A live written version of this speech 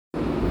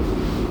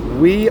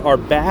We are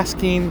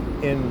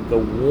basking in the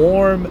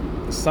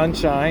warm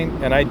sunshine,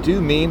 and I do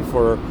mean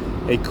for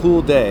a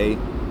cool day,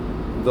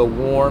 the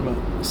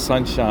warm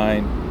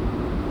sunshine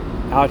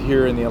out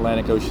here in the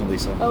Atlantic Ocean,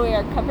 Lisa. Oh, we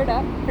are covered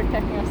up,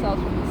 protecting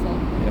ourselves from the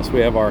sun. Yes, we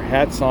have our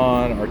hats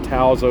on, our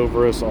towels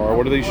over us, our,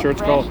 what are these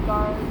shirts called? Rash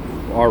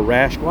guards. Our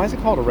rash, why is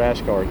it called a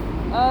rash guard?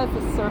 It's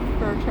a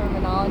surfer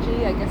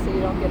terminology, I guess, so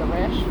you don't get a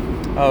rash.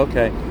 Oh,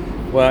 okay.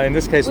 Well, in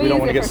this case, we don't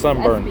want to get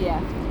sunburned.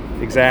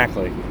 SPF.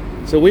 Exactly.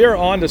 So we are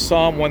on to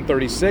Psalm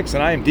 136,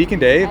 and I am Deacon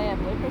Dave. I am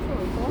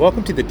layperson Lisa.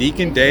 Welcome to the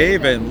Deacon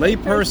Dave and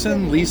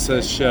Layperson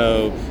Lisa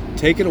show.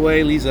 Take it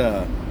away,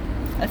 Lisa.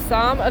 A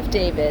Psalm of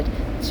David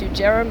to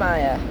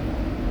Jeremiah.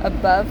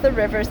 Above the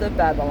rivers of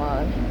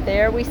Babylon,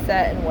 there we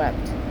sat and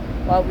wept,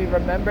 while we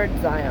remembered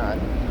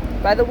Zion.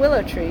 By the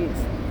willow trees,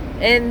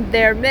 in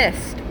their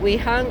midst, we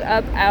hung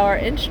up our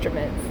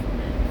instruments.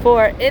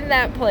 For in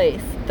that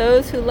place,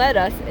 those who led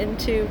us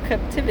into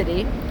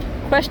captivity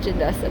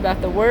questioned us about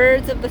the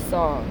words of the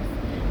songs,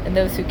 and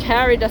those who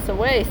carried us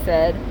away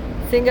said,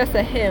 "Sing us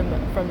a hymn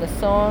from the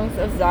songs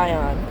of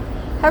Zion."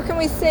 How can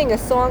we sing a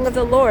song of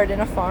the Lord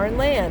in a foreign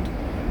land?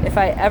 If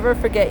I ever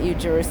forget you,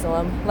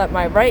 Jerusalem, let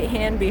my right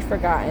hand be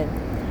forgotten.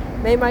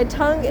 May my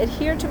tongue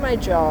adhere to my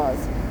jaws,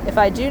 if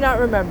I do not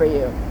remember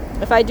you,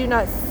 if I do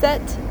not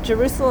set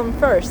Jerusalem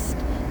first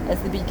as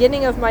the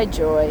beginning of my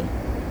joy.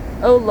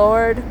 O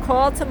Lord,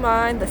 call to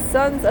mind the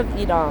sons of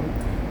Edom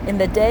in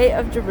the day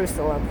of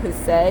Jerusalem, who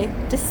say,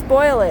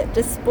 despoil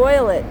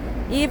it,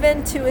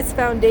 even to its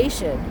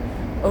foundation.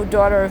 O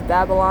daughter of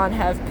Babylon,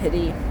 have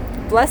pity.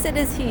 Blessed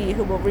is he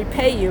who will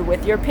repay you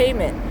with your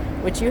payment,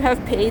 which you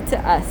have paid to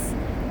us.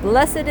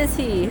 Blessed is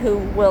he who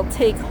will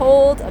take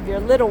hold of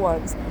your little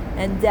ones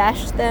and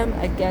dash them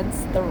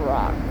against the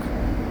rock.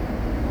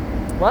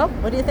 Well,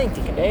 what do you think,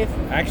 Deacon Dave?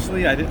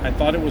 Actually, I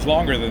thought it was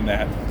longer than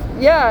that.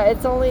 Yeah, it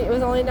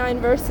was only 9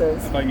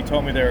 verses. I thought you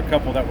told me there were a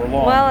couple that were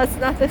long. Well, it's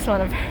not this one,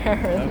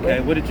 apparently.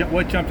 Okay,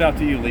 what jumped out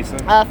to you, Lisa?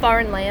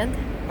 Foreign land.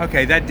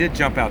 Okay, that did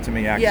jump out to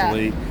me,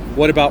 actually. Yeah.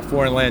 What about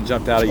foreign land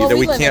jumped out at you that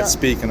we can't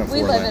speak in a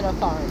foreign land? We live in a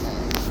foreign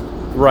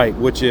land. Right,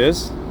 which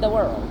is? The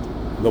world.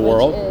 The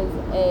world? Which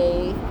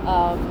is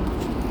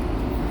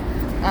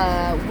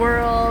a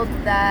world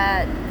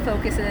that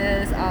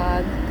focuses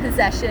on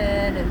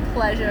possession and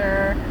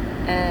pleasure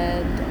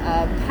and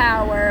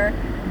power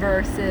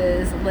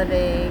versus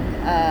living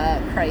a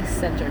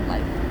Christ-centered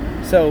life.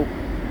 So,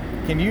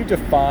 can you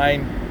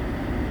define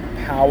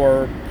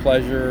power,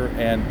 pleasure,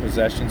 and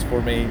possessions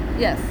for me?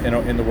 Yes.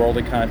 In the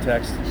worldly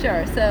context?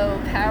 Sure. So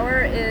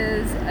power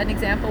is, an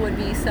example would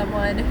be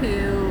someone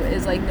who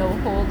is like no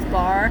holds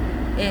bar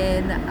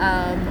in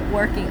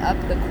working up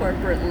the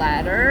corporate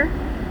ladder,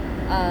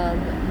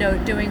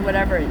 doing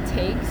whatever it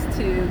takes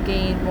to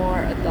gain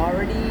more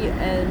authority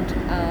and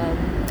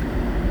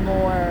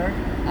more,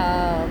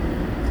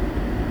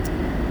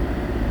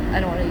 I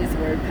don't want to use the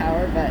word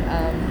power, but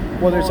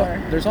well,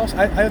 there's also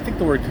I think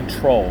the word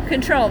control.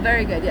 Control,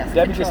 very good, yes.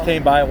 Debbie control. just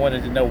came by and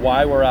wanted to know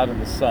why we're out in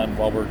the sun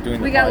while we're doing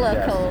the podcast. We got a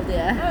little cold,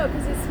 yeah. Oh,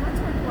 because it's much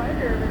more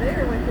quieter over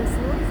there with this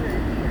noise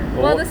right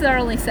here. Well, this is our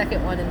only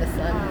second one in the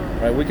sun.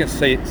 Right, we can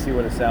see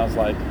what it sounds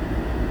like,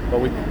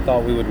 but we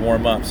thought we would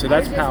warm up. So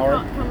that's power.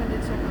 Not coming to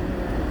check on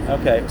you guys.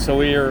 Okay, so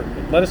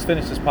let us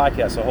finish this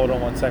podcast, so hold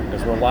on 1 second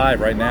because we're live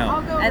right now.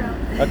 I'll go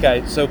around.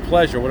 Okay, so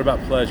pleasure. What about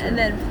pleasure? And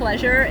then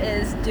pleasure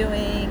is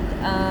doing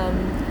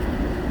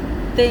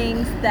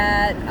things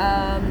that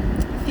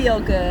feel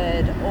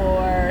good,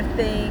 or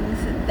things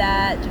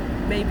that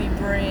maybe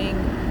bring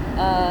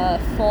a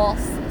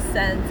false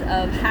sense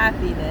of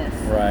happiness.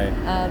 Right.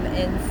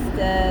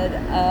 Instead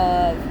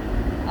of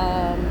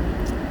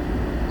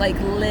like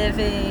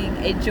living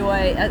a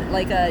joy,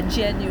 like a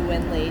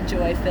genuinely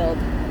joy-filled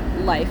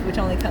life, which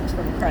only comes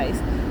from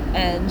Christ,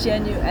 and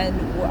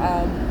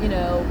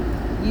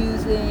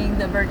using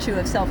the virtue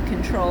of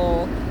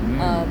self-control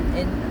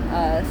in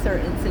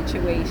certain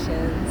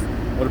situations.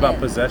 What about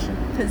possession?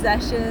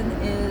 Possession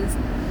is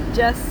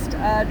just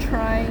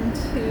trying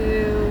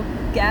to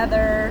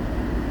gather,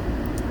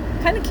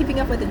 kind of keeping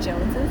up with the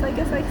Joneses, I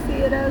guess I see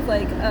it as,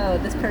 like, oh,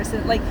 this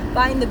person, like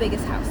buying the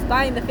biggest house,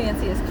 buying the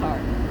fanciest car.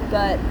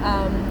 But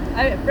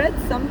I read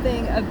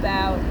something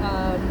about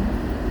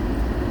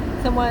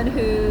someone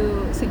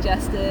who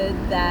suggested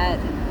that,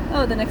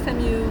 oh, the next time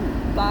you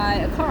buy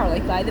a car,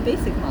 like buy the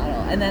basic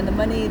model, and then the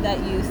money that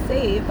you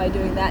save by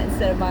doing that,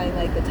 instead of buying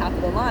like the top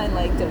of the line,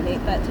 like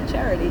donate that to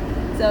charity.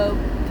 So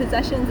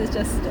possessions is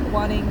just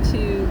wanting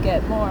to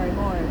get more and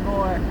more and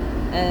more,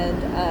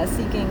 and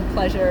seeking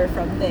pleasure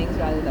from things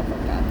rather than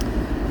from God.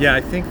 Yeah,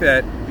 I think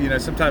that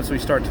sometimes we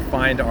start to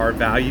find our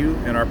value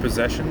in our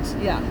possessions.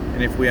 Yeah.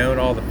 And if we own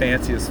all the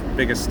fanciest,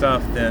 biggest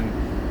stuff, then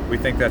we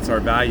think that's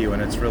our value,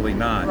 and it's really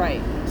not.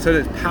 Right. So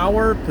there's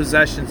power,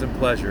 possessions, and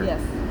pleasure.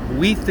 Yes.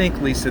 We think,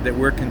 Lisa, that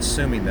we're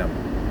consuming them,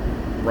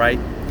 right?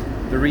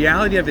 The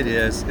reality of it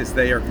is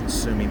they are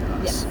consuming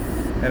us. Yes.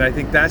 And I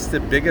think that's the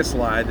biggest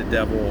lie the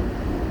devil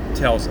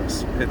tells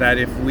us, that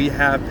if we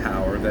have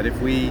power, that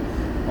if we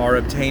are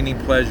obtaining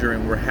pleasure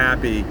and we're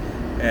happy,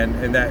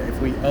 and that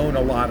if we own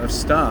a lot of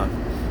stuff,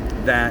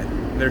 that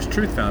there's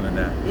truth found in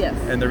that. Yes.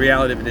 And the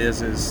reality of it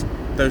is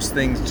those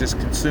things just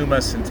consume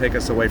us and take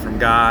us away from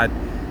God,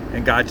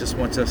 and God just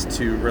wants us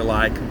to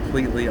rely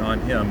completely on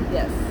Him.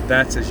 Yes.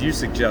 That's, as you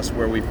suggest,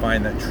 where we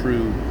find that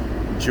true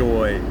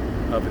joy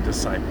of a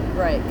disciple.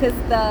 Right, because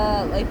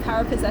the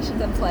power,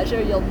 possessions, and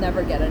pleasure, you'll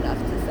never get enough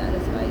to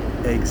satisfy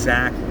you.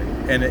 Exactly.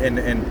 And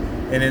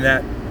in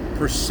that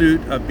pursuit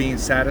of being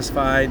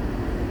satisfied,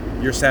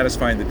 you're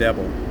satisfying the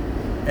devil.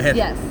 And,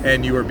 Yes.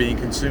 And you are being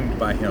consumed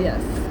by him.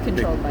 Yes,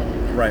 controlled by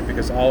him. Yes. Right,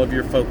 because all of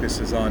your focus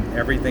is on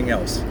everything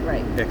else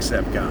Right.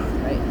 except God.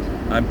 Right.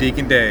 I'm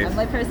Deacon Dave. I'm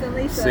layperson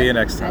Lisa. See you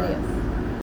next time. Adios.